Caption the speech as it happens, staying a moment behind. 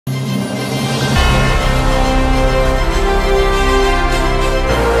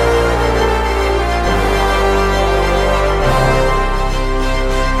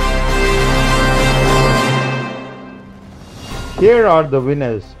Here are the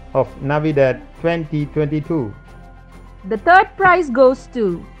winners of Navidad 2022. The third prize goes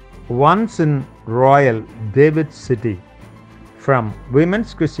to Once in Royal David City from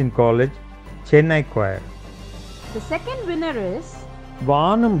Women's Christian College, Chennai Choir. The second winner is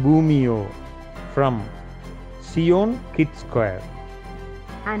Vanam Bhumiyo from Sion Kids Choir.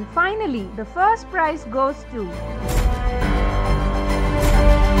 And finally, the first prize goes to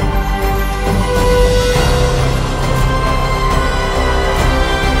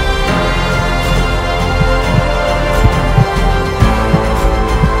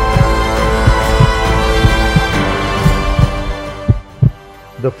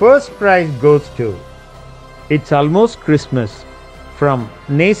The first prize goes to It's Almost Christmas from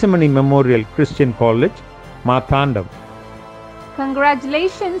Nesamani Memorial Christian College, Marthandam.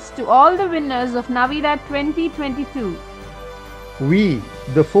 Congratulations to all the winners of Navidad 2022. We,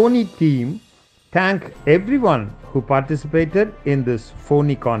 the Foni team, thank everyone who participated in this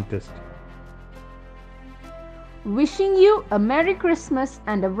Foni contest. Wishing you a Merry Christmas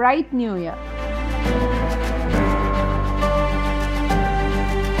and a bright New Year.